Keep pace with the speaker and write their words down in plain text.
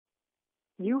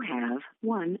You have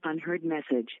one unheard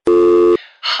message.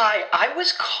 Hi, I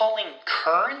was calling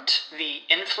Current, the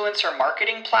influencer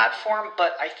marketing platform,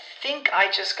 but I think I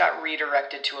just got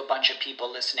redirected to a bunch of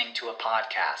people listening to a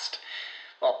podcast.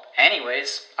 Well,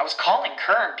 anyways, I was calling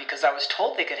Current because I was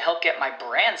told they could help get my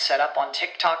brand set up on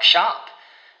TikTok Shop,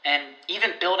 and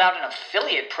even build out an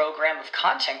affiliate program of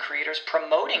content creators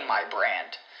promoting my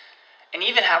brand, and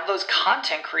even have those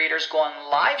content creators go on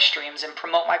live streams and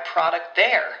promote my product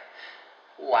there.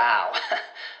 Wow,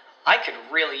 I could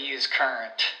really use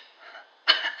Current.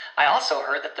 I also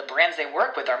heard that the brands they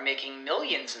work with are making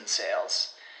millions in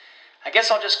sales. I guess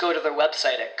I'll just go to their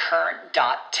website at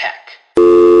current.tech.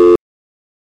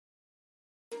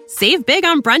 Save big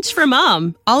on brunch for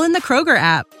mom, all in the Kroger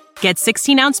app. Get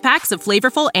 16-ounce packs of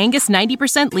flavorful Angus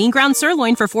 90% lean ground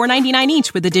sirloin for $4.99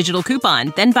 each with a digital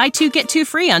coupon. Then buy 2, get 2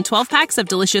 free on 12 packs of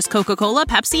delicious Coca-Cola,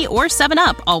 Pepsi, or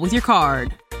 7-Up, all with your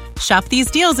card. Shop these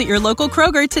deals at your local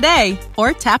Kroger today,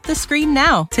 or tap the screen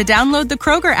now to download the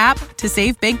Kroger app to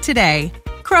save big today.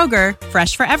 Kroger,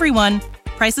 fresh for everyone.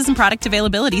 Prices and product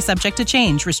availability subject to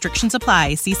change. Restrictions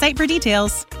apply. See site for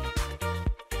details.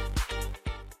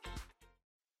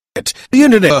 The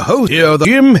internet host here the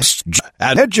Jim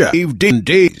and Hedger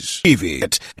days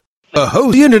TV. A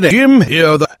host the internet Jim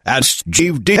here the and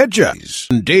Steve Hedges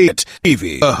and Date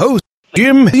TV. A host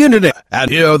Jim the internet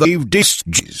and here the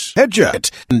Steve Hedger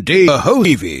and Date a host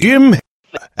TV Jim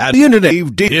and the internet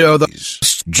here the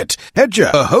Jet Hedger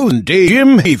a host Date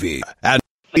Jim TV and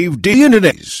Steve the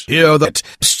internet here the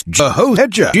host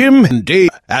Hedger Jim and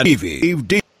Date and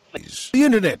TV. The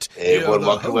internet. Hey everyone,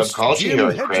 welcome to Webcology here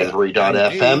at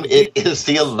Cranberry.fm. It is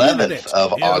the 11th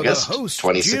of August,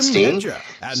 2016.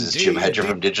 This is Jim Hedger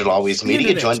from Digital Always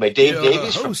Media, joined by Dave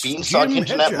Davies from Beanstalk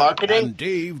Internet Marketing.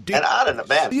 And I don't know,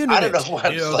 man, I don't know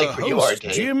what it's like where you are,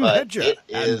 Dave, but it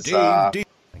is, the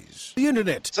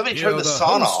internet. Somebody turned the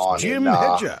sauna on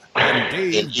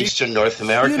in Eastern North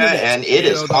America, and it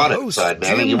is hot outside,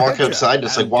 man. And you walk outside,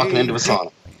 it's like walking into a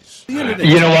sauna.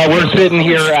 You know what? We're sitting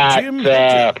here at, I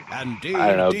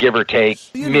don't know, give or take,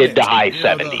 mid to high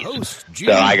 70s.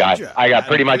 So I got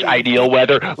pretty much ideal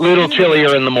weather. A little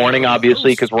chillier in the morning,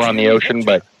 obviously, because we're on the ocean.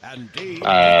 But,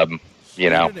 you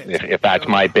know, if that's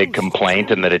my big complaint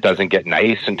and that it doesn't get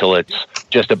nice until it's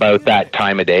just about that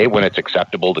time of day when it's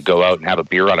acceptable to go out and have a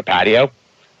beer on a patio,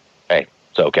 hey,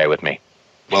 it's okay with me.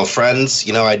 Well, friends,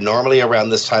 you know, I'd normally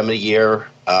around this time of the year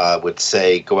would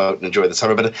say go out and enjoy the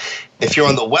summer. But if you're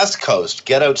on the West Coast,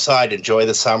 get outside, enjoy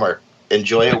the summer.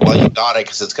 Enjoy it while you got it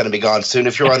because it's going to be gone soon.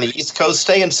 If you're on the East Coast,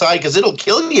 stay inside because it'll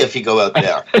kill you if you go out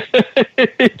there.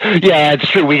 Yeah, it's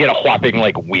true. We get a whopping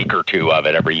week or two of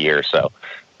it every year. So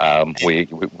we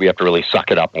have to really suck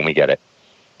it up when we get it.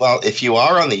 Well, if you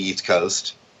are on the East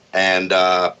Coast and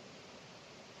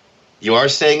you are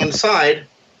staying inside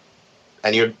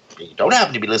and you don't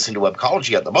happen to be listening to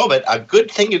Webcology at the moment, a good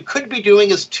thing you could be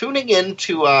doing is tuning in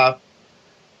to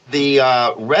the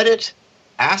Reddit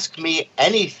Ask Me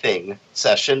Anything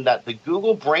session that the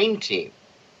Google Brain team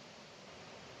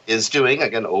is doing,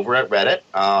 again, over at Reddit.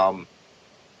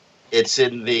 It's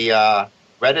in the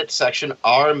Reddit section,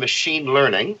 R Machine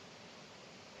Learning.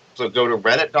 So go to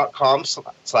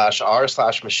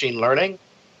reddit.com/r/machine learning.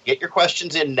 Get your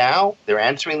questions in now. They're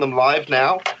answering them live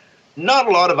now. Not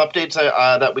a lot of updates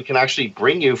that we can actually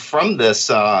bring you from this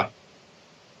live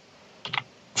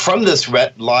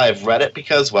Reddit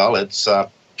because, well, it's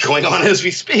going on as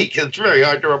we speak. It's very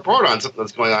hard to report on something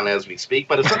that's going on as we speak,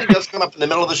 but if something does come up in the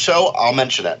middle of the show, I'll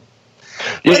mention it.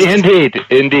 Yeah, indeed.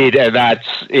 And that's,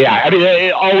 I mean,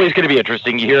 it's always going to be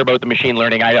interesting. You hear about the machine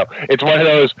learning. I know. It's one of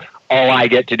those, all I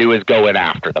get to do is go in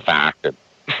after the fact and,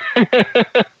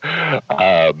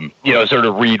 sort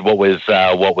of read what was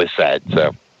said,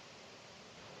 so.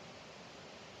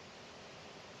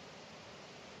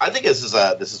 I think this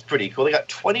is pretty cool. They got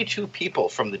 22 people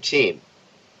from the team.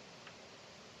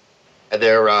 And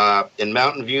they're in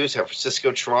Mountain View, San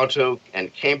Francisco, Toronto,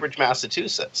 and Cambridge,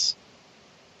 Massachusetts.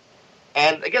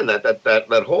 And again,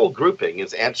 that whole grouping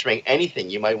is answering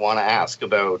anything you might want to ask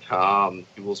about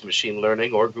Google's machine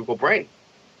learning or Google Brain.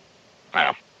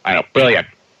 I know. Brilliant.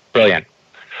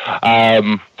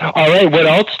 All right, what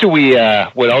else do we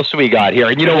got here?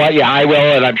 And you know what? Yeah, I will,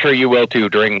 and I'm sure you will too.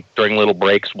 During little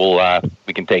breaks,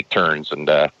 we can take turns and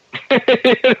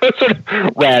sort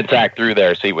of ransack through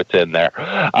there, see what's in there.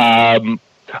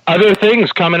 Other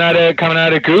things coming out of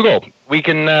Google. We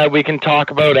can talk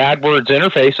about AdWords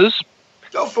interfaces.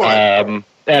 Go for it. And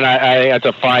it's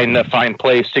a fine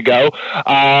place to go.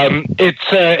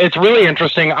 It's really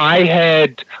interesting. I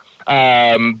had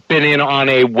been in on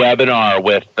a webinar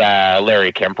with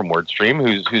Larry Kemp from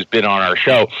WordStream, who's been on our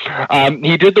show.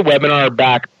 He did the webinar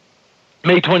back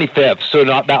May 25th, so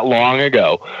not that long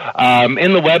ago.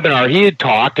 In the webinar, he had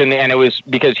talked, and it was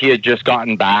because he had just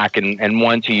gotten back, and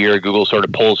once a year, Google sort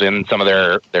of pulls in some of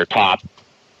their top,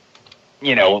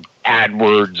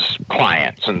 AdWords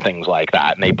clients and things like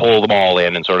that, and they pull them all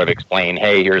in and sort of explain,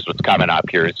 hey, here's what's coming up,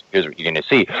 here's what you're going to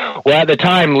see. Well, at the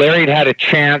time, Larry had a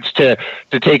chance to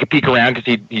take a peek around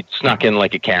because he'd snuck in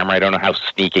like a camera. I don't know how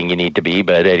sneaking you need to be,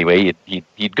 but anyway,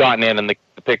 he'd gotten in, and the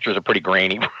pictures are pretty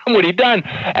grainy from what he'd done,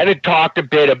 and it talked a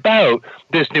bit about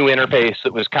this new interface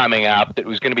that was coming up that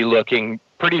was going to be looking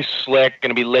pretty slick,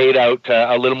 going to be laid out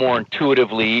a little more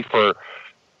intuitively for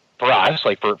us,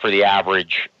 like for the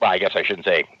average, well, I guess I shouldn't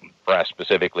say for us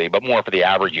specifically, but more for the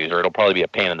average user. It'll probably be a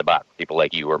pain in the butt for people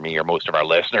like you or me or most of our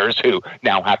listeners who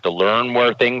now have to learn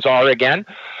where things are again.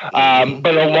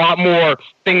 But a lot more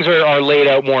things are laid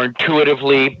out more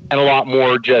intuitively and a lot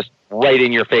more just right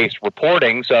in your face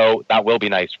reporting. So that will be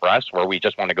nice for us where we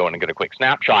just want to go in and get a quick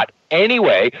snapshot.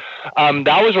 Anyway,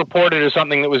 that was reported as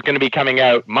something that was going to be coming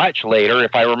out much later.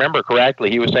 If I remember correctly,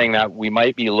 he was saying that we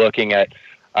might be looking at,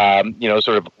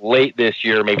 sort of late this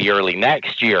year, maybe early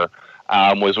next year,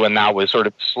 was when that was sort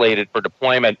of slated for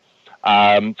deployment.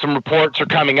 Some reports are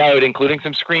coming out, including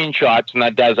some screenshots, and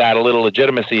that does add a little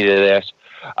legitimacy to this,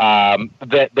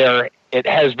 it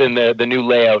has been the new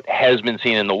layout has been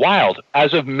seen in the wild.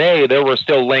 As of May, there were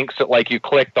still links that like you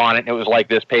clicked on it and it was like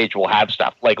this page will have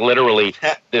stuff. Like literally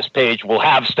this page will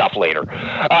have stuff later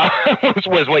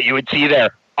was what you would see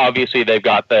there. Obviously, they've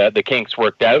got the kinks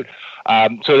worked out.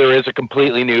 So there is a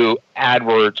completely new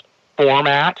AdWords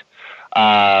format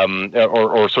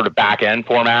or sort of back-end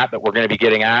format that we're going to be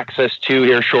getting access to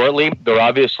here shortly. They're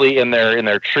obviously in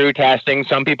their true testing.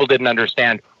 Some people didn't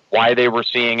understand why they were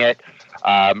seeing it.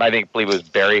 I believe it was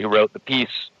Barry who wrote the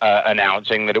piece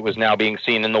announcing that it was now being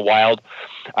seen in the wild.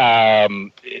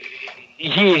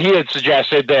 He had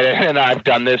suggested that, and I've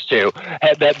done this too,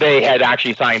 that they had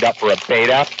actually signed up for a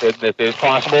beta, that is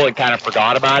possible, and kind of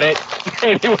forgot about it.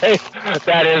 Anyway,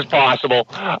 that is possible.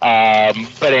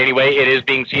 But anyway, it is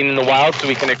being seen in the wild, so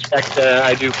we can expect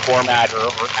a new format or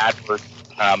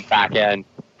AdWords back end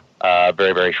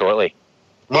very, very shortly.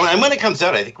 Well, and when it comes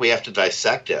out, I think we have to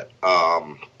dissect it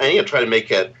and try to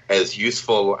make it as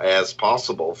useful as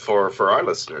possible for our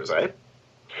listeners, right?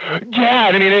 Yeah,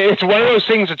 I mean, it's one of those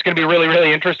things that's going to be really,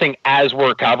 really interesting as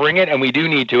we're covering it, and we do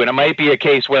need to. And it might be a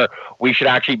case where we should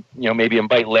actually, maybe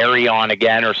invite Larry on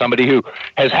again or somebody who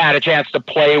has had a chance to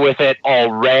play with it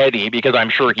already, because I'm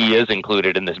sure he is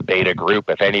included in this beta group,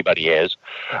 if anybody is,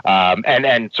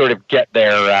 and sort of get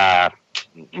their,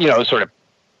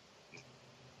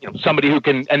 somebody who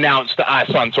can announce to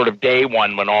us on sort of day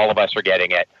one when all of us are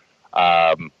getting it,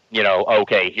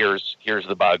 okay, here's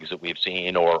the bugs that we've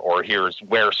seen, or here's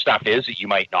where stuff is that you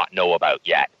might not know about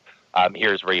yet.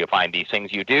 Here's where you find these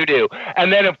things you do.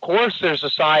 And then, of course, there's a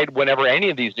side whenever any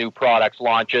of these new products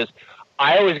launches,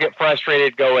 I always get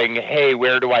frustrated going, hey,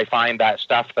 where do I find that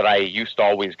stuff that I used to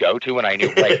always go to and I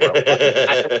knew right where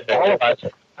it was? All of us.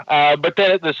 But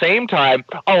then at the same time,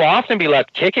 I'll often be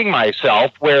left kicking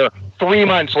myself where 3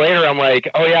 months later, I'm like,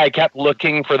 oh yeah, I kept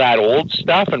looking for that old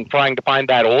stuff and trying to find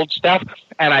that old stuff,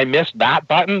 and I missed that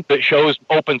button that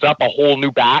opens up a whole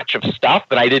new batch of stuff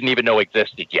that I didn't even know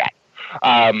existed yet.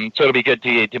 So it'll be good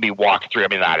to be walked through. I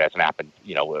mean, that hasn't happened,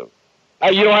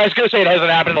 I was going to say it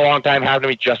hasn't happened in a long time. It happened to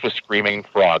me just with Screaming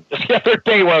Frog the other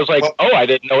day where I was like, I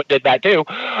didn't know it did that too.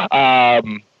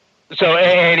 So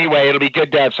anyway, it'll be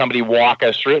good to have somebody walk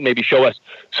us through it and maybe show us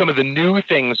some of the new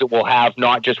things that we'll have,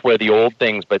 not just where the old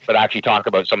things, but actually talk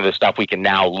about some of the stuff we can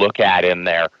now look at in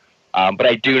there. But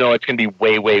I do know it's going to be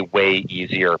way, way, way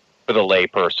easier for the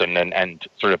layperson and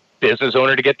sort of business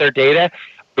owner to get their data.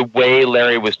 The way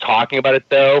Larry was talking about it,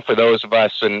 though, for those of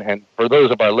us and for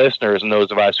those of our listeners and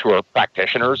those of us who are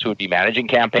practitioners who would be managing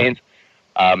campaigns,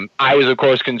 I was, of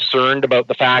course, concerned about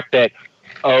the fact that,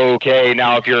 okay,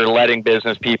 now if you're letting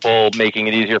business people, making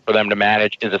it easier for them to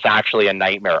manage, is this actually a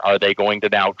nightmare? Are they going to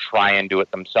now try and do it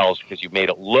themselves because you've made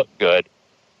it look good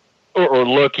or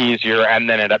look easier and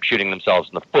then end up shooting themselves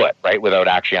in the foot, right, without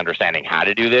actually understanding how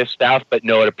to do this stuff? But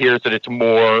no, it appears that it's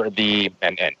more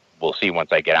and we'll see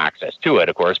once I get access to it,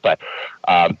 of course, but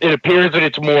it appears that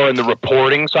it's more in the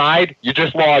reporting side. You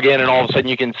just log in and all of a sudden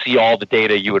you can see all the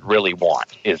data you would really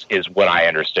want is what I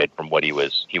understood from what he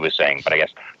was saying. But I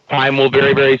guess time will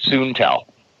very, very soon tell.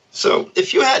 So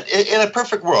if you had, in a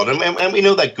perfect world, and we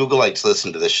know that Googleites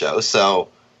listen to this show, so,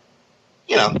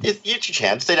 it's your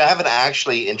chance. They haven't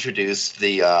actually introduced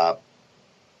the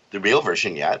real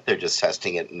version yet. They're just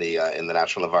testing it in the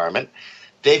natural environment.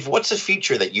 Dave, what's a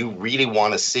feature that you really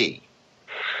want to see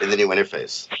in the new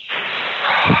interface?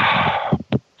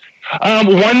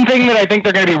 One thing that I think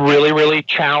they're going to be really, really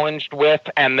challenged with,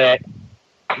 and that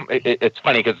it's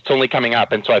funny because it's only coming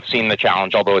up, and so I've seen the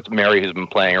challenge, although it's Mary who's been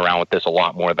playing around with this a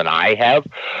lot more than I have.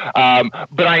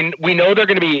 But we know they're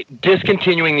going to be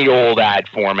discontinuing the old ad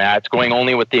formats, going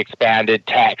only with the expanded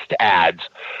text ads.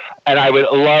 And I would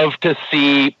love to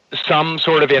see some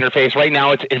sort of interface. Right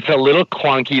now, it's a little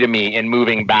clunky to me in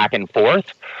moving back and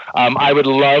forth. I would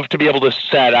love to be able to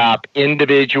set up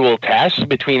individual tests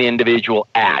between individual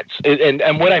ads.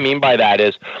 And what I mean by that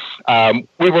is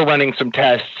we were running some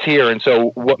tests here, and so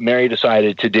what Mary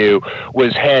decided to do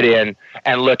was head in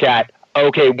and look at,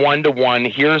 okay,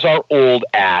 1-to-1, here's our old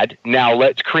ad. Now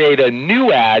let's create a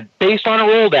new ad based on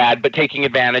our old ad, but taking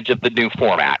advantage of the new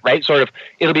format, right? Sort of,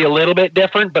 it'll be a little bit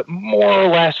different, but more or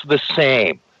less the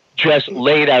same, just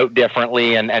laid out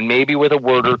differently and maybe with a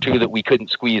word or two that we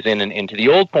couldn't squeeze into the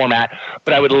old format.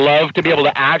 But I would love to be able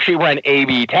to actually run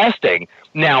A/B testing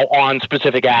now on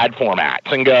specific ad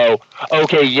formats and go,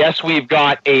 okay, yes, we've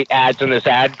got 8 ads in this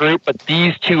ad group, but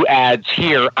these 2 ads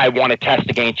here, I want to test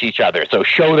against each other. So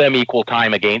show them equal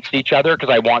time against each other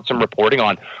because I want some reporting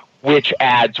on which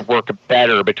ads work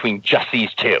better between just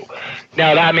these 2.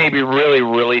 Now, that may be really,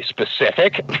 really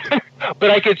specific, but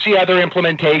I could see other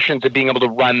implementations of being able to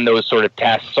run those sort of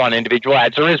tests on individual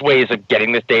ads. There is ways of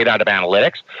getting this data out of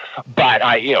analytics, but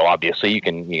obviously you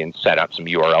can set up some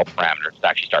URL parameters to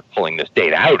actually start pulling this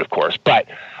data out, of course. But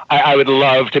I would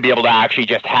love to be able to actually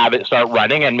just have it start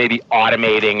running and maybe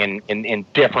automating in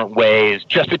different ways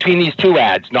just between these 2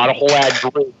 ads, not a whole ad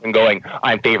group and going,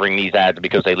 I'm favoring these ads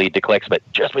because they lead to clicks, but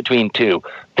just between 2,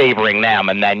 favoring them.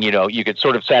 And then, you could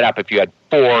sort of set up if you had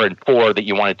 4 and 4 that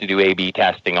you wanted to do A/B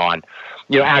testing on,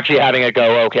 actually having it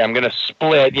go, okay, I'm going to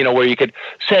split, where you could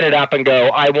set it up and go,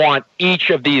 I want each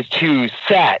of these 2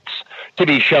 sets to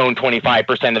be shown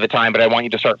 25% of the time, but I want you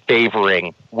to start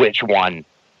favoring which one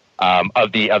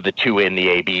of the 2 in the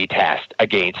A/B test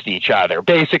against each other,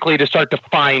 basically to start to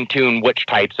fine-tune which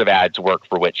types of ads work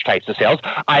for which types of sales.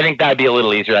 I think that'd be a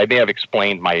little easier. I may have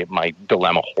explained my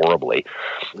dilemma horribly.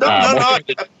 No.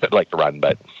 I'd like to run,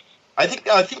 but I think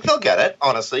they'll get it.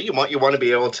 Honestly, you want to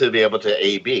be able to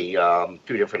A/B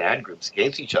 2 different ad groups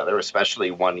against each other, especially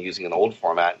one using an old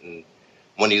format and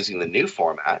one using the new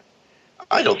format.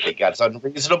 I don't think that's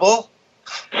unreasonable.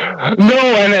 No,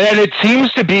 and it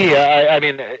seems to be.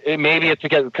 Maybe it's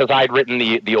because I'd written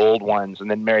the old ones, and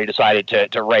then Mary decided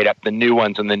to write up the new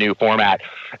ones in the new format.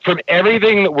 From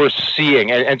everything that we're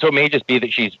seeing, and so it may just be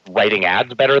that she's writing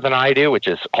ads better than I do, which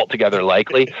is altogether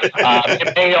likely.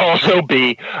 It may also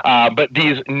be, but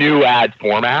these new ad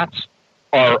formats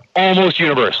are almost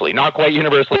universally, not quite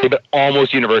universally, but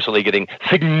almost universally getting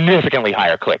significantly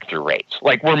higher click-through rates.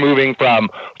 Like we're moving from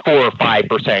 4 or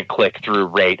 5% click-through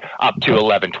rate up to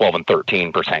 11, 12, and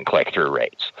 13% click-through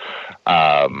rates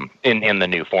in the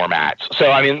new formats. So,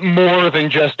 more than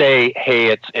just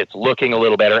hey, it's looking a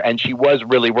little better. And she was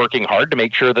really working hard to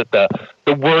make sure that the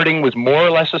wording was more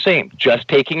or less the same, just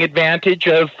taking advantage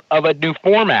of a new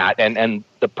format and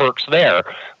the perks there,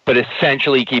 but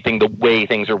essentially keeping the way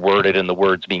things are worded and the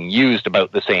words being used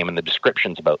about the same and the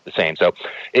descriptions about the same. So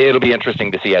it'll be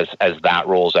interesting to see as that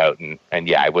rolls out. And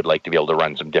yeah, I would like to be able to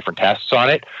run some different tests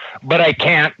on it, but I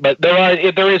can't. But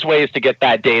there is ways to get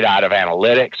that data out of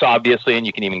analytics, obviously, and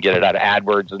you can even get it out of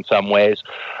AdWords in some ways.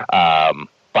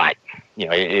 But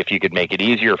if you could make it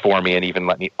easier for me and even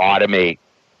let me automate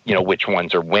which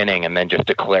ones are winning and then just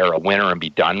declare a winner and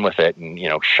be done with it and,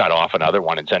 shut off another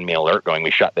one and send me an alert going,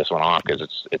 we shut this one off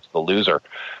because it's the loser.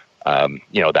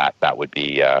 That would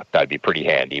be, that'd be pretty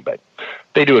handy, but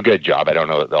they do a good job. I don't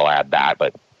know that they'll add that,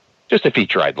 but just a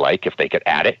feature I'd like if they could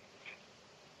add it.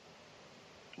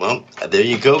 Well, there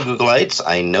you go, Googleites.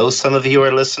 I know some of you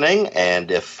are listening,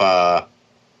 and if, you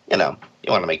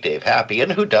want to make Dave happy,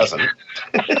 and who doesn't,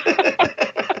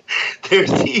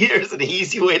 here's an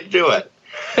easy way to do it.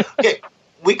 Okay,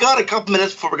 we got a couple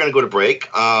minutes before we're going to go to break.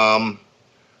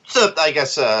 So I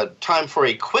guess time for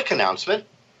a quick announcement.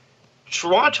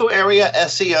 Toronto area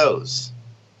SEOs.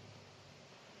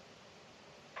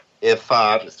 If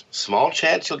small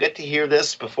chance you'll get to hear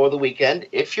this before the weekend.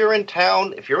 If you're in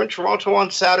town, if you're in Toronto on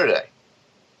Saturday,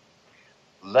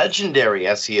 legendary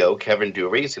SEO Kevin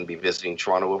Dury is going to be visiting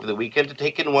Toronto over the weekend to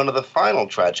take in one of the final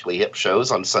Tragically Hip shows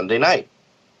on Sunday night.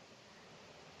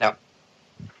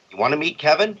 You want to meet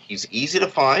Kevin? He's easy to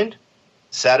find.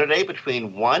 Saturday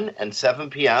between 1 and 7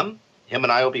 p.m. Him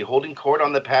and I will be holding court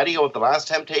on the patio of The Last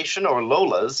Temptation or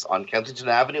Lola's on Kensington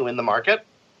Avenue in the market.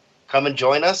 Come and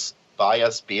join us. Buy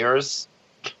us beers.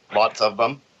 Lots of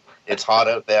them. It's hot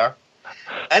out there.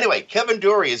 Anyway, Kevin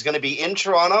Dury is going to be in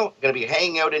Toronto, going to be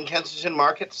hanging out in Kensington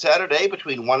Market Saturday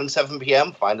between 1 and 7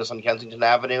 p.m. Find us on Kensington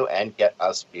Avenue and get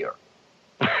us beer.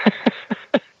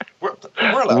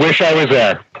 Wish I was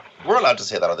there. We're allowed to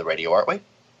say that on the radio, aren't we?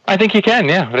 I think you can,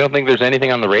 yeah. I don't think there's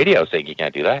anything on the radio saying you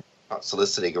can't do that. Not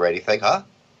soliciting or anything, huh?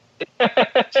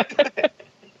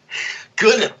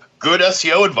 Good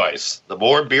SEO advice. The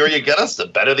more beer you get us, the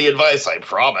better the advice, I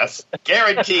promise.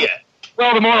 Guarantee it.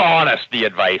 Well, the more honest the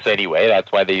advice anyway.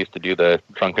 That's why they used to do the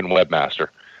Drunken Webmaster.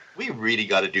 We really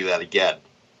got to do that again.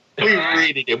 We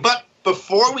really do. But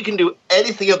before we can do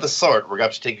anything of the sort, we're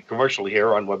going to take a commercial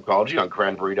here on Webcology on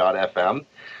Cranberry.fm.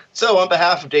 So on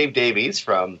behalf of Dave Davies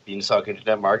from Beanstalk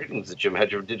Internet Marketing, this is Jim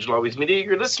Hedger of Digital Always Media.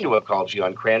 You're listening to Webcology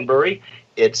on Cranberry.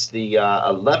 It's the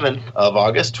 11th of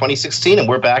August, 2016, and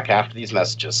we're back after these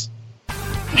messages.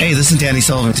 Hey, this is Danny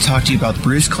Sullivan to talk to you about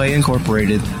Bruce Clay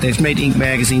Incorporated. They've made Inc.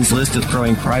 magazine's list of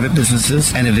growing private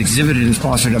businesses and have exhibited and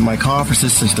sponsored at my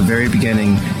conferences since the very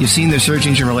beginning. You've seen their search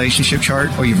engine relationship chart,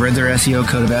 or you've read their SEO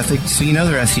code of ethics, so you know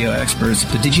they're SEO experts.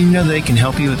 But did you know they can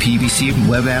help you with PPC,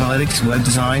 web analytics, web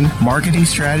design, marketing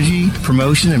strategy,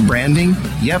 promotion, and branding?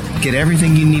 Yep, get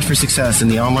everything you need for success in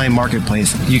the online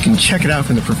marketplace. You can check it out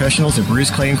from the professionals at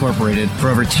Bruce Clay Incorporated. For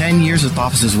over 10 years with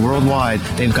offices worldwide,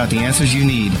 they've got the answers you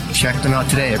need. Check them out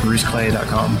today at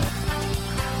bruceclay.com.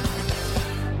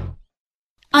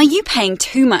 Are you paying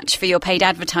too much for your paid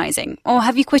advertising, or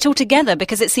have you quit altogether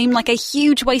because it seemed like a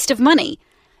huge waste of money?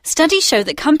 Studies show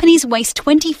that companies waste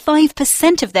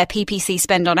 25% of their PPC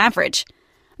spend on average.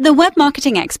 The web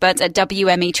marketing experts at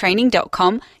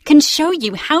WMEtraining.com can show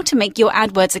you how to make your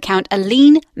AdWords account a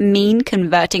lean, mean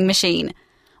converting machine.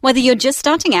 Whether you're just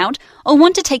starting out or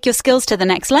want to take your skills to the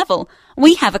next level,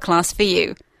 we have a class for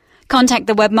you. Contact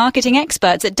the web marketing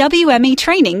experts at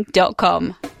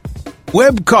WMEtraining.com.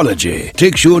 Webcology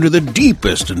takes you into the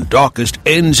deepest and darkest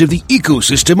ends of the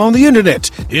ecosystem on the internet.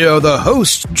 Here are the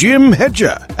hosts, Jim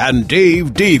Hedger and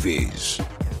Dave Davies.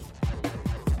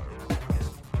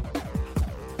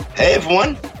 Hey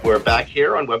everyone, we're back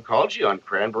here on Webcology on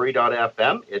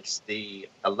Cranberry.fm. It's the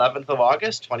 11th of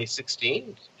August,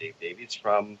 2016. Dave Davies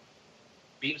from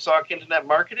Beanstalk Internet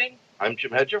Marketing. I'm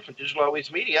Jim Hedger from Digital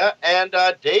Always Media. And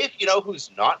Dave, you know who's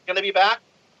not going to be back?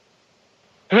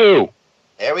 Who?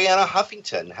 Arianna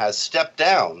Huffington has stepped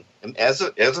down as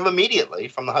of immediately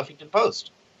from the Huffington Post.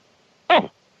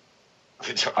 Oh.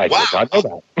 I did not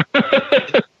know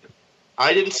that.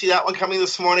 I didn't see that one coming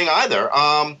this morning either.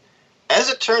 As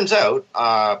it turns out,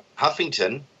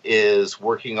 Huffington is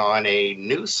working on a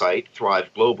new site,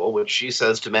 Thrive Global, which she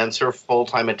says demands her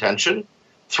full-time attention.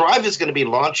 Thrive is going to be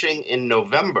launching in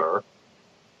November,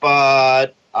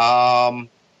 but,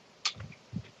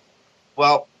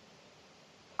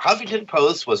 Huffington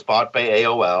Post was bought by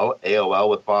AOL. AOL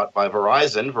was bought by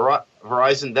Verizon.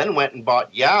 Verizon then went and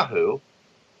bought Yahoo.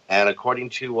 And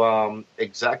according to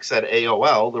execs at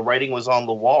AOL, the writing was on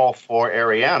the wall for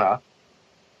Arianna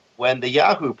when the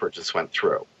Yahoo purchase went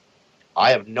through.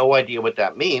 I have no idea what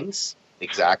that means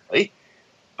exactly,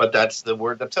 but that's the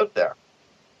word that's out there.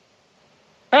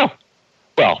 Oh,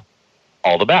 well,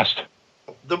 all the best.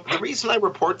 The reason I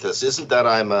report this isn't that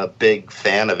I'm a big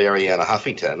fan of Arianna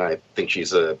Huffington. I think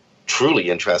she's a truly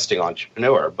interesting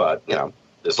entrepreneur, but, you know,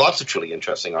 there's lots of truly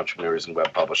interesting entrepreneurs in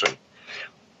web publishing.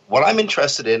 What I'm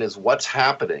interested in is what's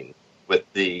happening with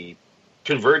the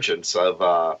convergence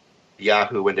of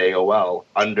Yahoo and AOL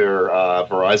under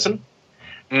Verizon.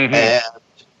 Mm-hmm. And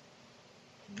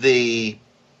the...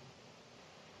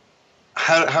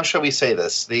 How shall we say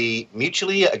this? The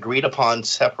mutually agreed upon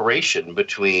separation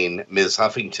between Ms.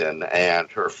 Huffington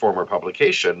and her former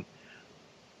publication,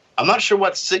 I'm not sure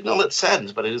what signal it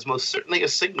sends, but it is most certainly a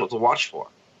signal to watch for.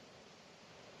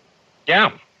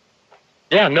 Yeah.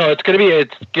 Yeah, no, it's gonna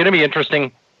be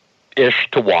interesting-ish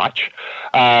to watch.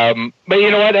 But you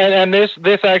know what? And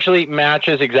this actually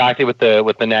matches exactly with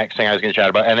the next thing I was gonna chat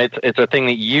about, and it's a thing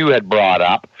that you had brought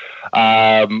up.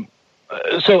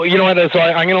 So, you know what, so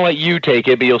I'm going to let you take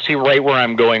it, but you'll see right where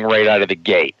I'm going right out of the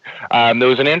gate. There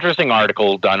was an interesting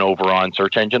article done over on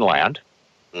Search Engine Land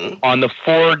on the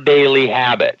 4 daily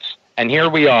habits. And here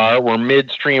we are, we're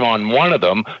midstream on one of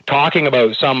them, talking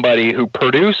about somebody who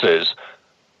produces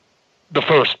the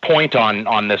first point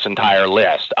on this entire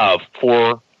list of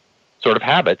 4 sort of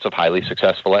habits of highly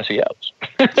successful SEOs.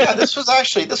 Yeah, this was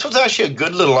actually a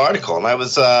good little article, and I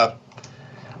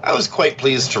was quite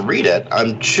pleased to read it.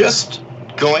 I'm just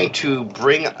going to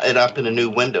bring it up in a new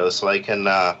window so I can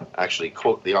actually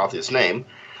quote the author's name.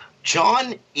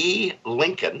 John E.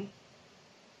 Lincoln.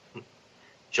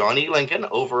 John E. Lincoln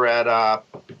over at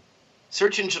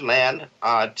Search Engine Land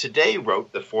today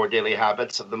wrote the 4 daily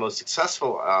habits of the most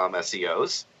successful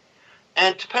SEOs.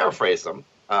 And to paraphrase them,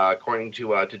 according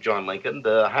to John Lincoln,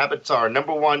 the habits are: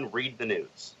 number 1, read the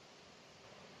news.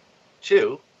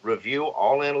 2, review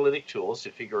all analytic tools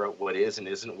to figure out what is and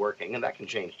isn't working, and that can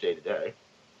change day to day.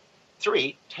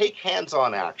 3, take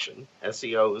hands-on action.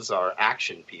 SEOs are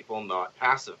action people, not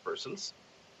passive persons.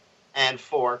 And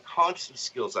 4, constant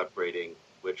skills upgrading,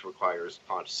 which requires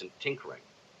constant tinkering.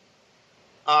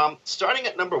 Starting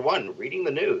at number 1, reading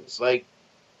the news. Like,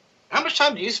 how much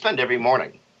time do you spend every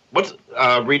morning? What's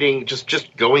reading,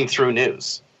 just going through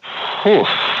news? Whew.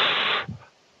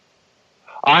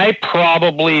 I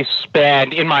probably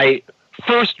spend, in my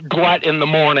first glut in the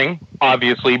morning,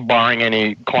 obviously barring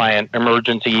any client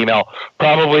emergency email,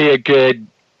 probably a good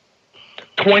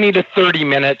 20 to 30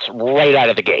 minutes right out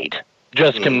of the gate,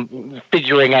 just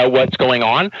figuring out what's going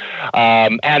on.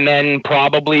 And then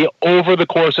probably over the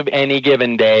course of any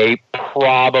given day,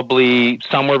 probably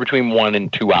somewhere between 1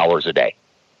 and 2 hours a day.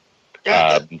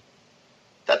 Yeah,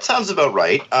 that sounds about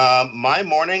right. My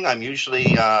morning, I'm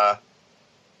usually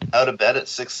out of bed at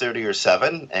 6:30 or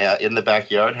 7 in the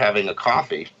backyard having a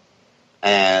coffee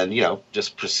and,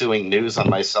 just pursuing news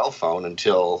on my cell phone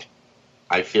until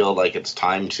I feel like it's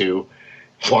time to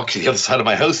walk to the other side of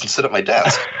my house and sit at my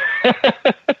desk.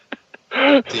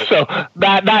 So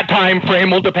that time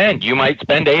frame will depend. You might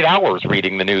spend 8 hours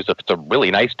reading the news if it's a really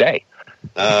nice day.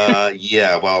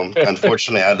 Yeah, well,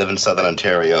 unfortunately, I live in Southern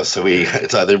Ontario, so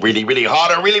it's either really, really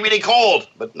hot or really, really cold,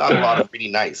 but not a lot of really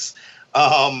nice.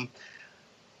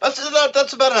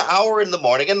 That's about an hour in the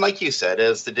morning, and like you said,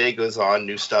 as the day goes on,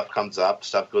 new stuff comes up,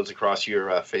 stuff goes across your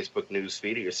Facebook news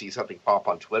feed, or you see something pop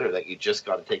on Twitter that you just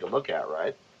got to take a look at,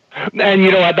 right? And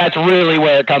you know what? That's really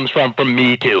where it comes from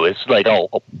me too. It's like,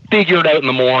 I'll figure it out in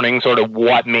the morning, sort of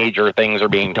what major things are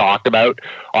being talked about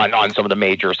on some of the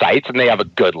major sites, and they have a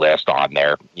good list on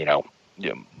there.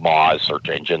 Moz, search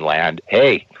engine land.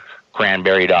 Hey,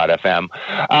 cranberry.fm.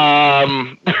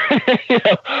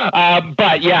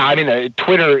 But yeah, I mean,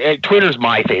 Twitter's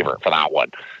my favorite for that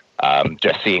one.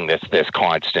 Just seeing this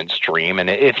constant stream, and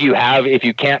if you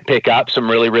can't pick up some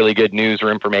really, really good news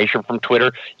or information from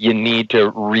Twitter, you need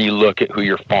to relook at who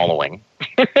you're following.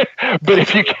 But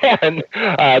if you can,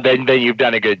 then you've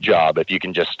done a good job. If you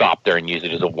can just stop there and use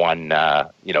it as a one,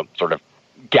 sort of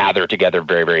gather together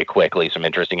very, very quickly some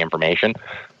interesting information.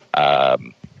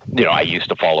 I used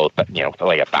to follow, like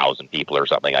 1,000 people or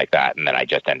something like that, and then I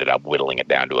just ended up whittling it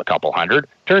down to a couple hundred.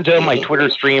 Turns out my Twitter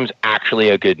stream's actually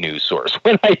a good news source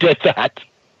when I did that.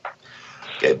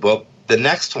 Okay, well, the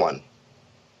next one.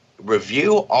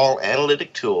 Review all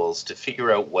analytic tools to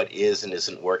figure out what is and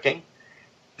isn't working.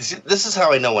 This is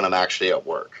how I know when I'm actually at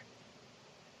work.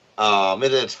 And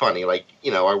it's funny,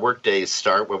 our work days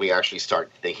start when we actually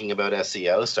start thinking about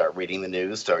SEO, start reading the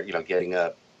news, start, getting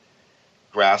a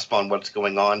grasp on what's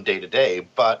going on day to day.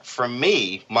 But for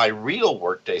me, my real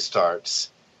workday starts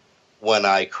when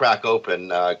I crack open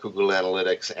Google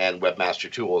Analytics and Webmaster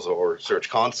Tools or Search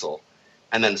Console,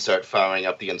 and then start firing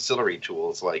up the ancillary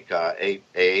tools like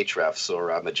Ahrefs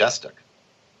or Majestic.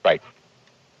 Right.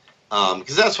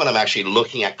 Because that's when I'm actually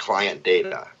looking at client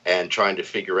data and trying to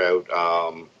figure out,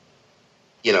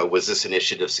 was this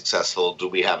initiative successful? Do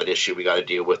we have an issue we got to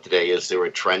deal with today? Is there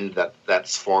a trend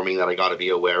that's forming that I got to be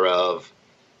aware of?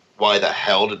 Why the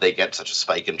hell did they get such a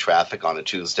spike in traffic on a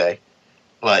Tuesday?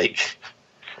 Or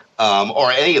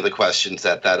any of the questions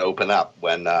that open up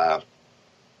when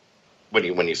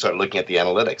you start looking at the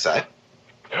analytics, eh?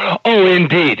 Oh,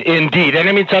 indeed. And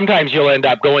I mean, sometimes you'll end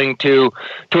up going to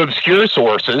obscure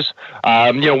sources.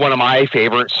 One of my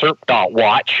favorites,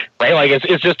 SERP.watch, right? Like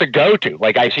it's just a go-to.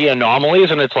 Like I see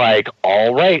anomalies and it's like,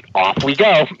 all right, off we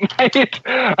go. Right?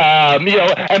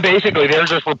 And basically they're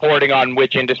just reporting on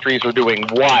which industries are doing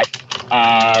what,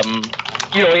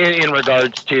 in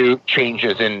regards to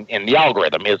changes in the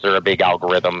algorithm. Is there a big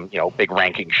algorithm, big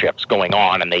ranking shifts going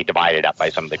on, and they divide it up by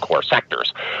some of the core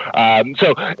sectors.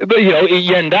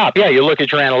 You end up, you look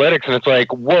at your analytics and it's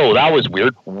like, whoa, that was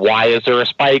weird. Why is there a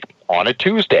spike on a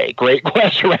Tuesday? Great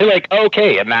question, right? Like,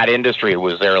 okay, in that industry,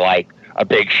 was there like a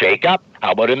big shakeup?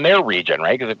 How about in their region,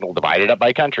 right? Because it'll divide it up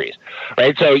by countries,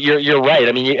 right? So you're right.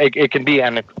 I mean, it can be,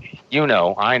 and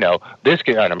I know, this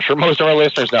can, and I'm sure most of our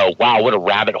listeners know, wow, what a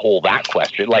rabbit hole that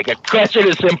question. Like a question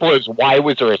as simple as why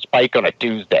was there a spike on a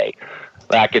Tuesday?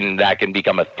 That can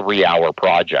become a 3-hour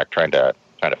project trying to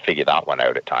figure that one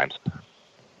out at times.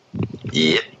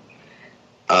 Yeah.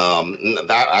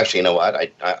 That actually, you know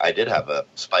what? I did have a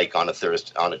spike on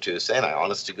a Tuesday, and I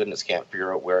honest to goodness can't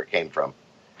figure out where it came from.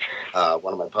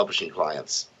 One of my publishing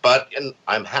clients, and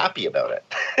I'm happy about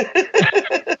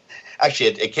it.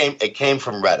 Actually, it came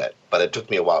from Reddit, but it took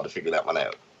me a while to figure that one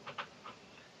out.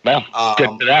 Well,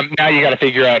 good for them. Now you got to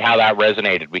figure out how that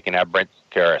resonated. We can have Brent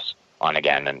Terrace on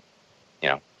again, and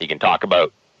he can talk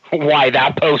about why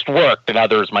that post worked and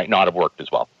others might not have worked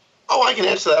as well. Oh, I can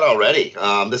answer that already.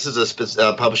 This is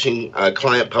a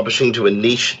client publishing to a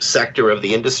niche sector of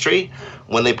the industry.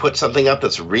 When they put something up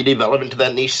that's really relevant to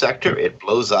that niche sector, it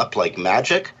blows up like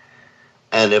magic.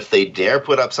 And if they dare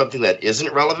put up something that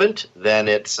isn't relevant, then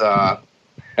it's a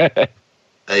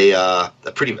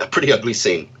pretty ugly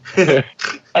scene. I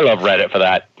love Reddit for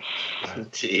that.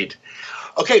 Indeed.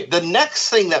 Okay, the next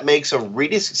thing that makes a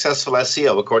really successful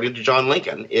SEO, according to John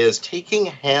Lincoln, is taking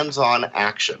hands-on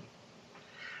action.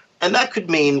 And that could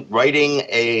mean writing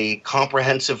a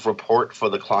comprehensive report for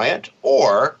the client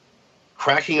or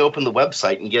cracking open the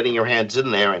website and getting your hands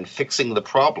in there and fixing the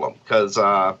problem. Because, and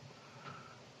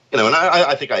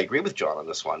I think I agree with John on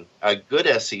this one. A good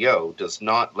SEO does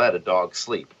not let a dog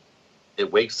sleep.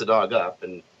 It wakes the dog up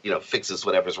and, fixes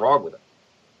whatever's wrong with it.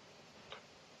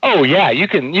 Oh yeah, you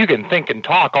can think and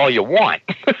talk all you want.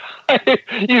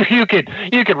 you could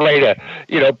write a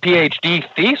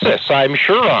PhD thesis, I'm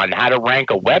sure, on how to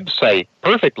rank a website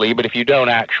perfectly, but if you don't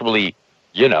actually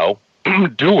do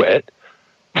it,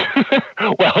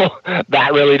 well, that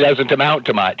really doesn't amount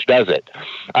to much, does it?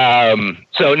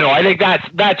 So no, I think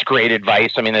that's great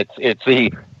advice. I mean,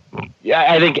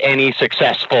 I think any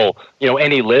successful,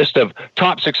 any list of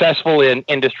top successful in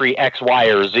industry X, Y,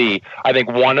 or Z, I think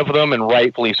one of them, and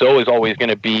rightfully so, is always going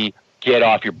to be get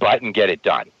off your butt and get it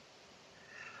done.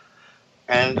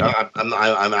 And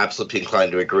I'm absolutely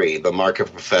inclined to agree. The mark of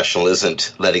a professional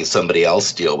isn't letting somebody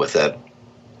else deal with it.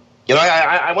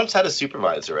 I once had a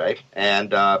supervisor, right?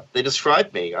 And they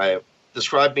described me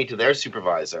to their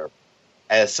supervisor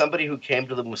as somebody who came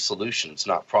to them with solutions,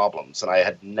 not problems. And I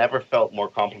had never felt more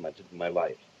complimented in my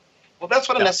life. Well, that's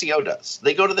what an SEO does.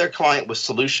 They go to their client with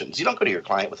solutions. You don't go to your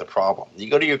client with a problem. You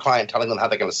go to your client telling them how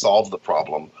they're going to solve the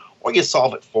problem, or you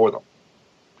solve it for them.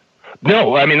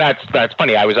 No, I mean, that's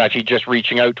funny. I was actually just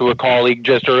reaching out to a colleague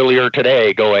just earlier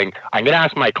today going, I'm going to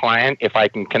ask my client if I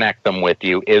can connect them with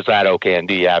you. Is that okay? And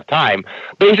do you have time?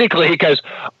 Basically, because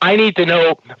I need to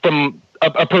know from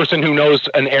a person who knows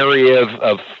an area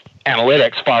of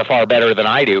analytics far, far better than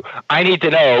I do. I need to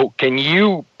know, can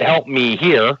you help me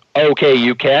here? Okay,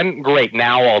 you can. Great.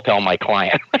 Now I'll tell my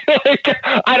client.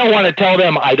 I don't want to tell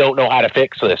them I don't know how to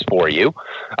fix this for you.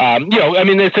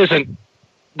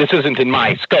 This isn't in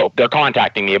my scope. They're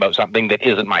contacting me about something that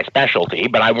isn't my specialty,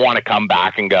 but I want to come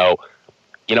back and go,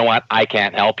 you know what? I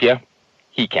can't help you.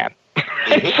 He can.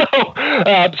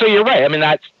 So you're right. I mean,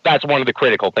 that's one of the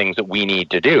critical things that we need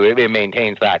to do. It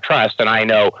maintains that trust, and I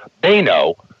know they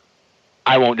know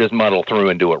I won't just muddle through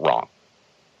and do it wrong.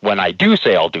 When I do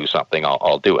say I'll do something,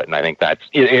 I'll do it. And I think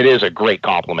it is a great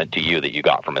compliment to you that you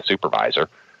got from a supervisor.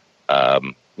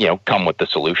 Come with the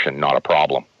solution, not a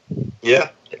problem. Yeah.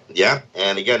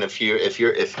 And again, if you're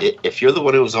the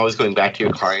one who's always going back to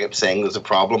your client saying there's a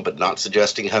problem but not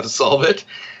suggesting how to solve it,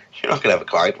 you're not going to have a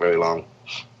client very long.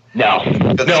 No,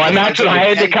 and that's when I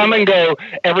had to come and go,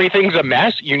 everything's a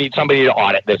mess. You need somebody to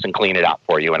audit this and clean it up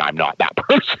for you, and I'm not that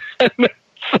person.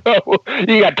 So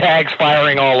you got tags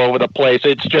firing all over the place.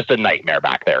 It's just a nightmare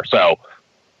back there. So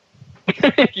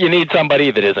you need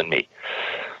somebody that isn't me.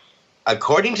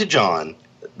 According to John,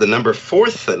 the number four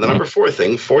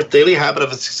thing, fourth daily habit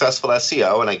of a successful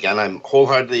SEO, and again, I'm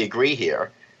wholeheartedly agree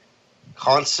here,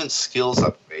 constant skills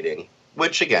upgrading,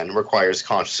 which again requires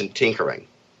constant tinkering.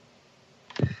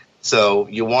 So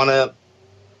you want to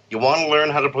learn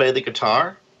how to play the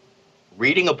guitar?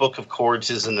 Reading a book of chords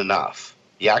isn't enough.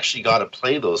 You actually got to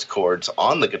play those chords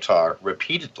on the guitar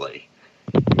repeatedly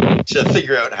to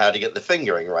figure out how to get the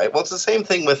fingering right. Well, it's the same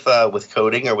thing with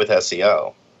coding or with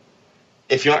SEO.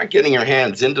 If you aren't getting your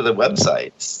hands into the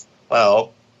websites,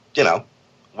 well,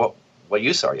 what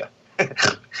use are you? You're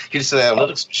just an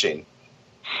analytics machine.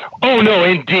 Oh, no,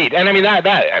 indeed. And I mean,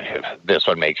 that this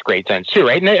one makes great sense too,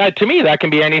 right? And to me, that can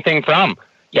be anything from,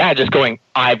 just going,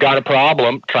 I've got a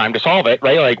problem, trying to solve it,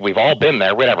 right? Like, we've all been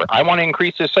there, whatever. I want to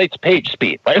increase this site's page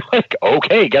speed, right? Like,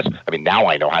 okay, now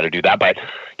I know how to do that, but,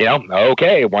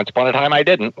 okay, once upon a time I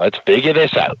didn't. Let's figure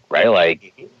this out, right?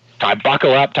 Like,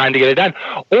 buckle up, time to get it done.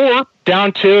 Or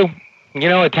down to,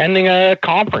 attending a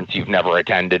conference you've never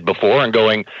attended before and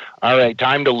going, all right,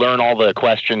 time to learn all the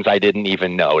questions I didn't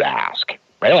even know to ask,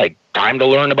 right? Like, time to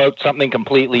learn about something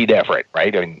completely different,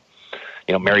 right? I mean,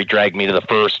 Mary dragged me to the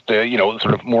first,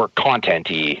 sort of more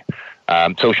content-y,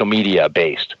 social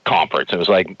media-based conference. It was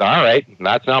like, all right,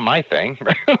 that's not my thing.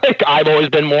 Like, I've always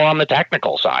been more on the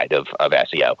technical side of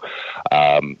SEO.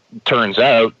 Turns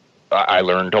out I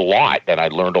learned a lot, and I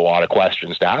learned a lot of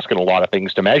questions to ask and a lot of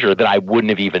things to measure that I wouldn't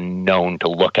have even known to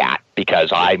look at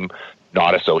because I'm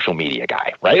not a social media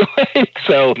guy, right?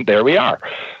 So there we are.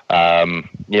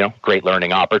 Great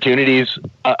learning opportunities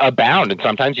abound, and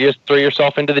sometimes you just throw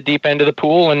yourself into the deep end of the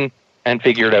pool and and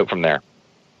figure it out from there.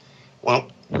 Well,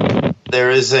 there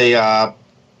is a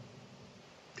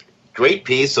great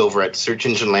piece over at Search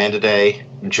Engine Land today.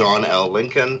 John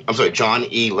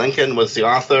E. Lincoln was the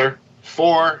author.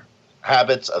 4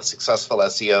 Habits of Successful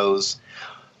SEOs.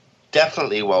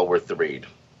 Definitely well worth the read.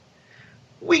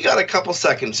 We got a couple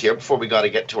seconds here before we got to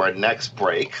get to our next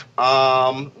break.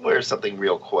 Where's something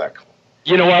real quick?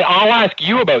 You know what? I'll ask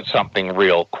you about something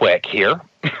real quick here.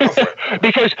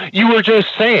 Because you were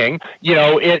just saying,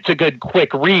 it's a good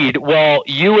quick read. Well,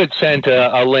 you had sent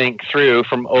a link through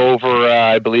from over,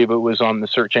 I believe it was on the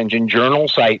Search Engine Journal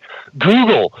site.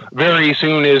 Google very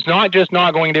soon is not just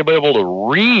not going to be able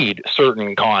to read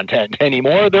certain content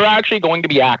anymore. They're actually going to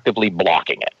be actively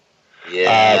blocking it.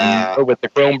 Yeah. With the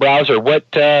Chrome browser. What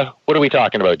are we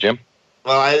talking about, Jim?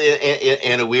 Well,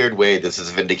 in a weird way, this is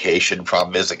a vindication.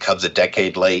 Problem is, it comes a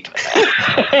decade late.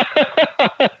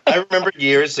 I remember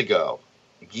years ago,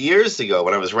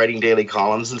 when I was writing daily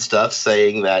columns and stuff,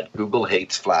 saying that Google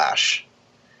hates Flash.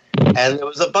 And there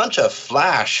was a bunch of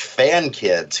Flash fan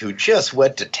kids who just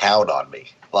went to town on me.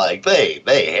 Like,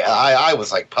 I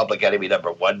was like public enemy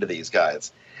number 1 to these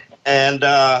guys. And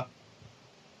the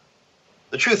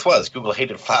truth was, Google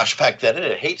hated Flash back then, and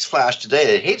it hates Flash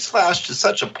today. It hates Flash to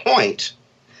such a point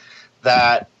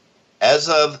that as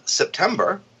of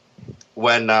September,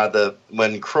 when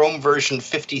Chrome version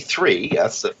 53,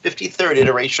 that's the 53rd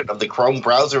iteration of the Chrome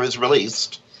browser is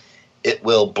released, it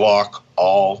will block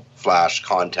all Flash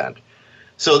content.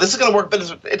 So this is going to work, but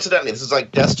incidentally, this is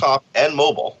like desktop and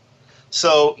mobile.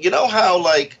 So you know how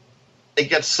like it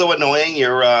gets so annoying,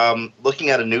 you're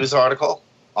looking at a news article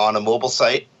on a mobile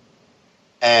site,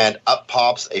 and up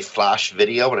pops a Flash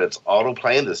video and it's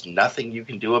auto-playing. There's nothing you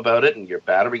can do about it, and your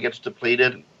battery gets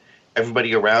depleted.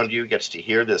 Everybody around you gets to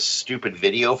hear this stupid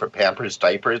video for Pampers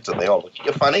diapers, and they all look at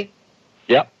you funny.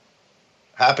 Yep.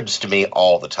 Happens to me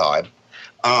all the time.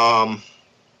 Well,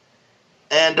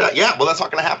 that's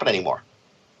not going to happen anymore,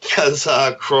 because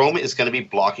Chrome is going to be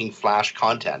blocking Flash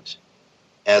content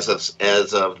as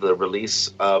of the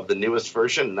release of the newest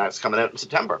version, and that's coming out in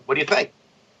September. What do you think?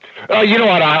 You know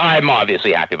what? I'm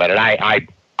obviously happy about it.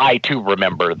 I too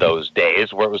remember those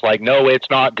days where it was like, no, it's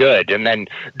not good. And then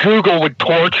Google would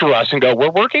torture us and go, we're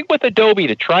working with Adobe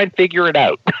to try and figure it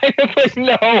out. It's like,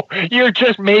 no, you're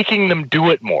just making them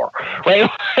do it more, right?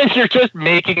 You're just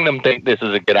making them think this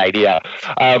is a good idea.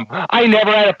 I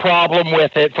never had a problem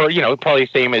with it for, probably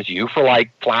same as you, for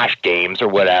like Flash games or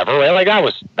whatever, right? Like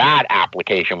that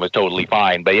application was totally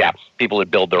fine. But yeah, people would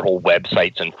build their whole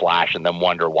websites in Flash and then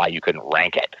wonder why you couldn't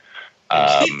rank it.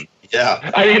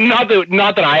 Yeah. I mean,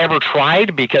 not that I ever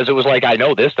tried, because it was like, I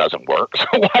know this doesn't work. So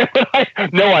why would I?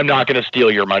 No, I'm not going to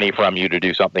steal your money from you to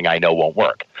do something I know won't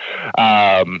work.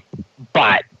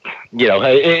 But,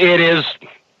 it is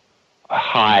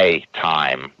high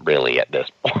time, really, at this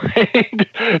point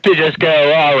to just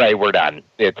go, all right, we're done.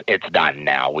 It's done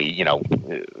now.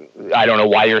 I don't know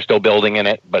why you're still building in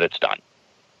it, but it's done.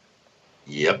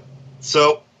 Yep.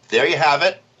 So there you have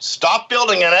it. Stop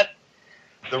building in it.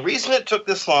 The reason it took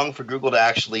this long for Google to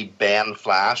actually ban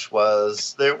Flash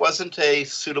was there wasn't a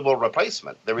suitable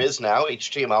replacement. There is now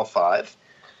HTML5.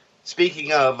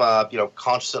 Speaking of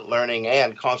constant learning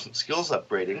and constant skills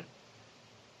upgrading,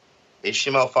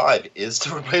 HTML5 is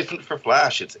the replacement for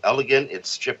Flash. It's elegant, it's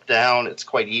stripped down, it's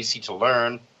quite easy to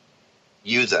learn.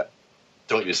 Use it.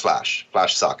 Don't use Flash.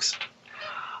 Flash sucks.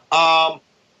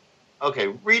 Okay,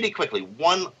 really quickly,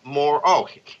 one more.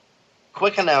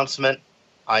 Quick announcement.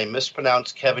 I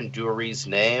mispronounced Kevin Dury's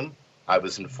name. I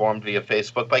was informed via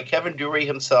Facebook by Kevin Dury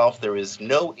himself. There is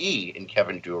no E in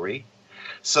Kevin Dury.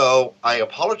 So I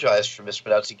apologize for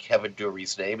mispronouncing Kevin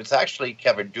Dury's name. It's actually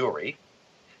Kevin Dury.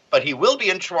 But he will be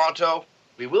in Toronto.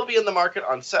 We will be in the market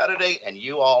on Saturday, and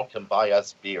you all can buy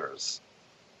us beers.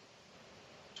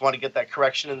 Just want to get that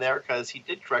correction in there, because he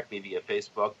did correct me via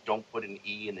Facebook. Don't put an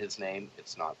E in his name.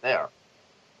 It's not there.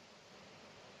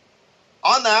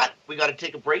 On that, we got to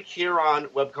take a break here on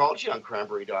Webcology on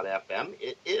Cranberry.fm.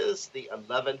 It is the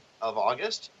 11th of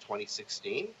August,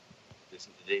 2016. This is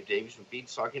Dave Davies from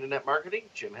Beanstalk Internet Marketing,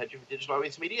 Jim Hedger from Digital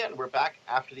Always Media, and we're back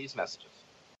after these messages.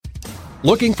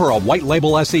 Looking for a white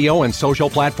label SEO and social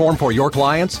platform for your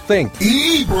clients? Think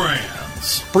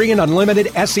eBrands. Free and unlimited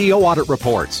SEO audit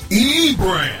reports.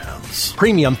 eBrands.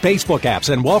 Premium Facebook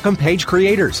apps and welcome page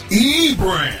creators.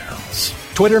 eBrands.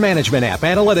 Twitter management app,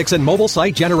 analytics, and mobile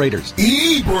site generators.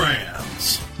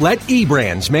 eBrands. Let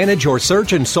eBrands manage your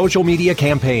search and social media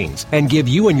campaigns and give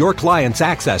you and your clients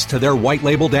access to their white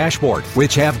label dashboard,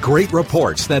 which have great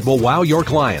reports that will wow your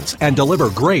clients and deliver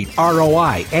great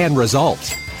ROI and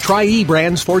results. Try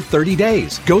eBrands for 30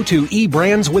 days. Go to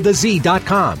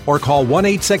eBrandsWithAZ.com or call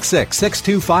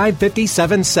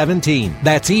 1-866-625-5717.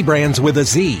 That's eBrands with a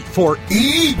Z for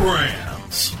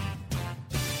eBrands.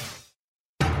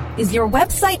 Is your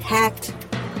website hacked?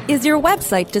 Is your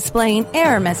website displaying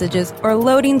error messages or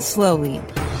loading slowly?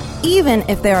 Even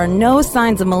if there are no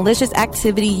signs of malicious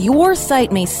activity, your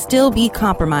site may still be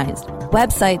compromised.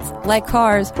 Websites, like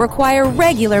cars, require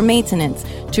regular maintenance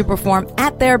to perform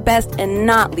at their best and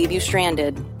not leave you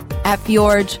stranded. At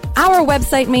Fjorge, our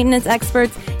website maintenance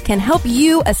experts can help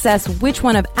you assess which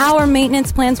one of our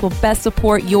maintenance plans will best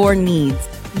support your needs.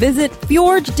 Visit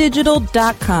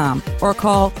fjorgedigital.com or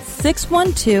call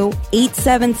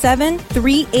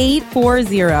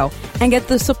 612-877-3840 and get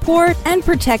the support and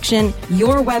protection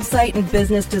your website and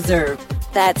business deserve.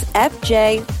 That's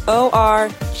FJORGE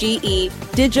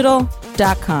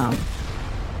digital.com.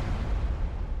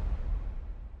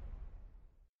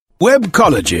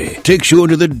 Webcology takes you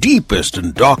into the deepest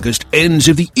and darkest ends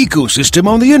of the ecosystem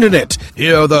on the internet.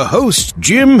 Here are the hosts,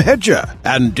 Jim Hedger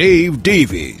and Dave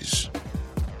Davies.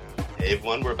 Hey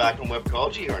everyone, we're back on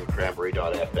Webcology here on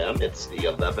Cranberry.fm. It's the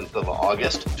 11th of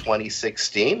August,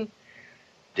 2016.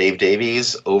 Dave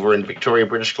Davies over in Victoria,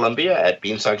 British Columbia at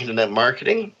Beanstalk Internet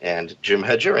Marketing, and Jim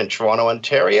Hedger in Toronto,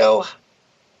 Ontario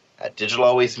at Digital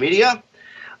Always Media.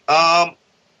 I'm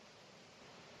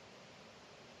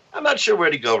not sure where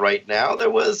to go right now.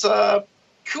 There was a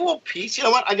cool piece. You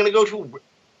know what? I'm going to go to,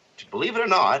 believe it or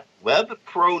not, Web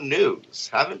Pro News.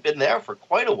 Haven't been there for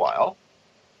quite a while.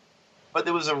 But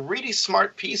there was a really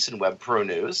smart piece in Web Pro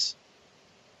News.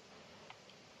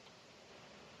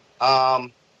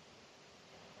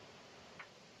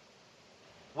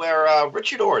 Where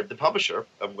Richard Ord, the publisher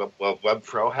of Web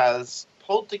Pro, has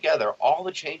pulled together all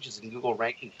the changes in Google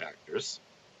ranking factors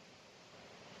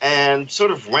and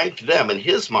sort of ranked them in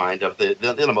his mind of the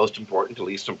most important to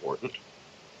least important.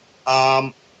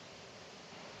 And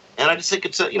I just think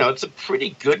it's a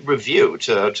pretty good review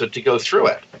to go through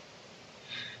it.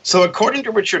 So according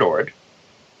to Richard Ord,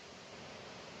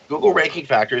 Google ranking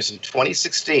factors in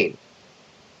 2016,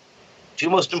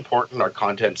 two most important are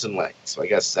contents and length. So I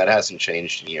guess that hasn't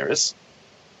changed in years.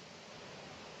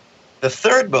 The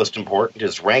third most important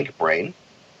is rank brain,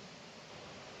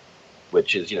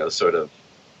 which is, sort of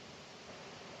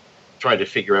trying to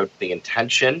figure out the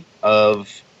intention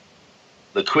of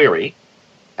the query,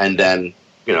 and then,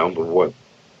 what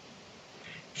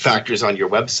factors on your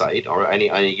website or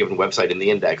any given website in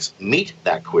the index meet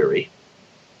that query.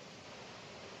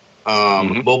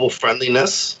 Mobile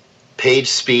friendliness, page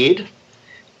speed,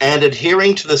 and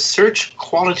adhering to the search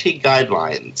quality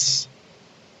guidelines.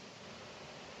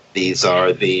 These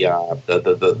are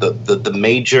the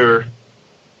major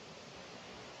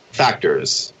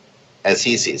factors as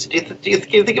he sees. Do you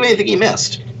think of anything he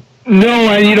missed? No,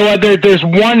 and you know what? There's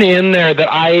one in there that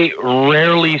I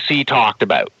rarely see talked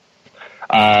about.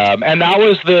 And that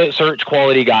was the search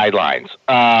quality guidelines.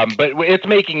 But it's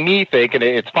making me think, and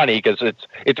it's funny because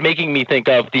it's making me think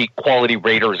of the quality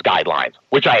raters guidelines,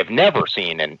 which I have never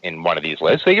seen in one of these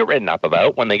lists. They get written up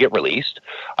about when they get released.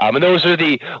 And those are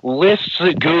the lists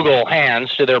that Google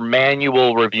hands to their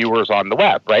manual reviewers on the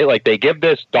web, right? Like they give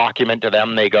this document to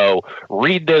them, they go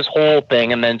read this whole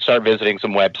thing and then start visiting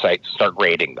some websites, start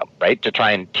rating them, right? To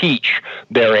try and teach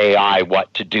their AI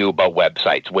what to do about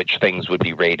websites, which things would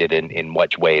be rated in which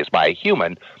ways by a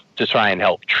human to try and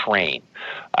help train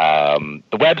the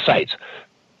websites.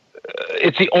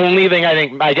 It's the only thing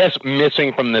I guess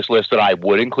missing from this list that I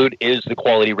would include is the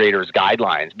quality raters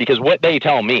guidelines, because what they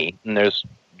tell me, and there's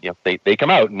they come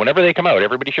out, and whenever they come out,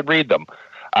 everybody should read them,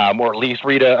 or at least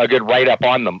read a good write-up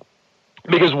on them.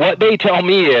 Because what they tell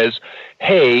me is,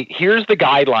 hey, here's the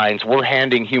guidelines we're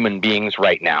handing human beings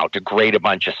right now to grade a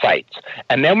bunch of sites.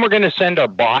 And then we're going to send our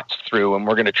bots through and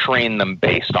we're going to train them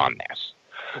based on this.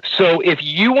 So if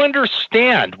you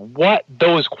understand what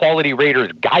those quality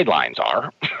raters guidelines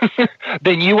are,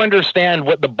 then you understand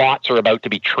what the bots are about to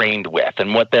be trained with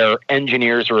and what their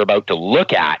engineers are about to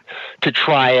look at to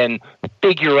try and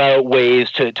figure out ways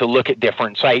to look at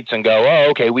different sites and go,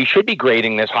 oh, okay, we should be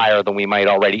grading this higher than we might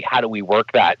already. How do we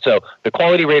work that? So the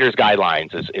quality raters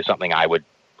guidelines is something I would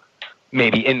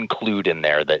maybe include in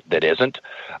there that isn't.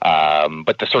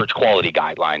 But the search quality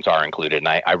guidelines are included, and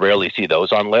I rarely see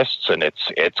those on lists, and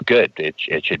it's good.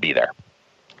 It should be there.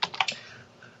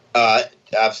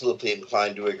 Absolutely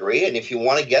inclined to agree. And if you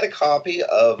want to get a copy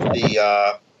of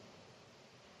the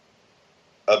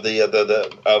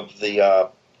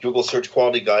Google search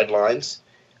quality guidelines,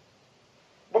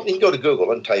 well, you can go to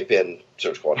Google and type in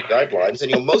search quality guidelines,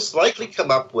 and you'll most likely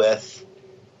come up with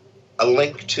a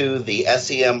link to the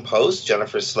SEM post,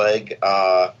 Jennifer Slegg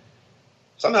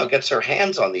somehow gets her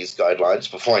hands on these guidelines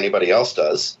before anybody else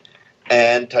does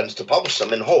and tends to publish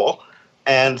them in whole.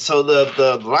 And so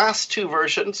the last two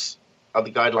versions of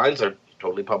the guidelines are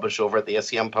totally published over at the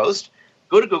SEM Post.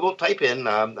 Go to Google, type in,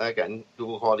 again,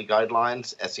 Google Quality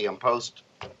Guidelines, SEM Post.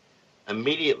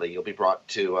 Immediately you'll be brought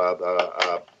to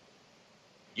a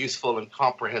useful and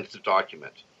comprehensive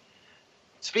document.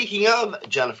 Speaking of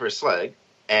Jennifer Slegg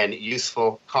and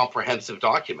useful, comprehensive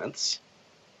documents,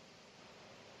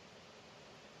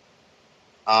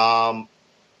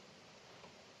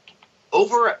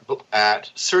 over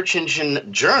at Search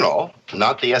Engine Journal,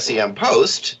 not the SEM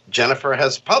Post, Jennifer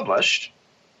has published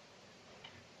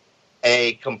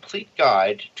a complete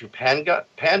guide to panda,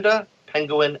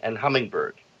 penguin, and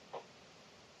hummingbird.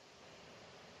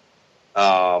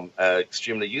 An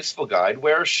extremely useful guide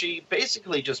where she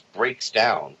basically just breaks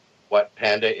down what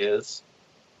panda is,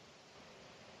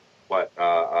 what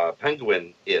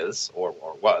penguin is or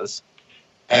was.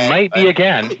 And might be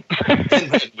again.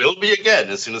 And it will be again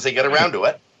as soon as they get around to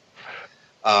it.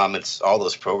 It's all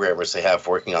those programmers they have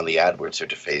working on the AdWords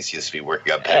interface used to be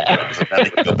working on penguins, and then they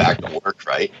can go back to work,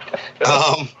 right?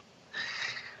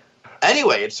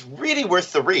 Anyway, it's really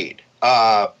worth the read.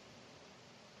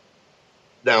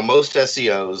 Now, most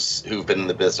SEOs who've been in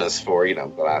the business for, the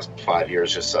last 5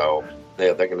 years or so,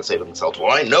 they're going to say to themselves,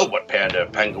 well, I know what panda,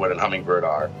 penguin, and hummingbird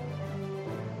are.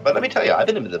 But let me tell you, I've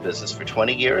been in the business for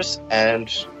 20 years, and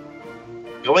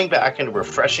going back and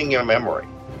refreshing your memory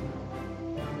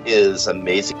is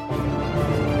amazing.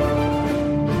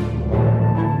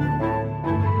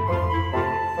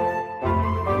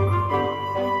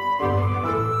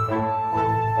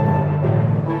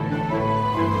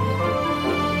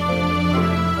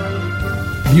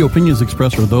 The opinions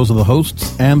expressed are those of the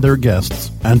hosts and their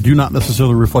guests and do not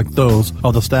necessarily reflect those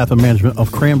of the staff and management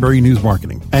of Cranberry News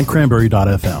Marketing and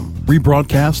Cranberry.fm.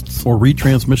 Rebroadcasts or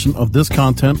retransmission of this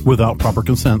content without proper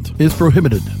consent is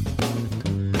prohibited.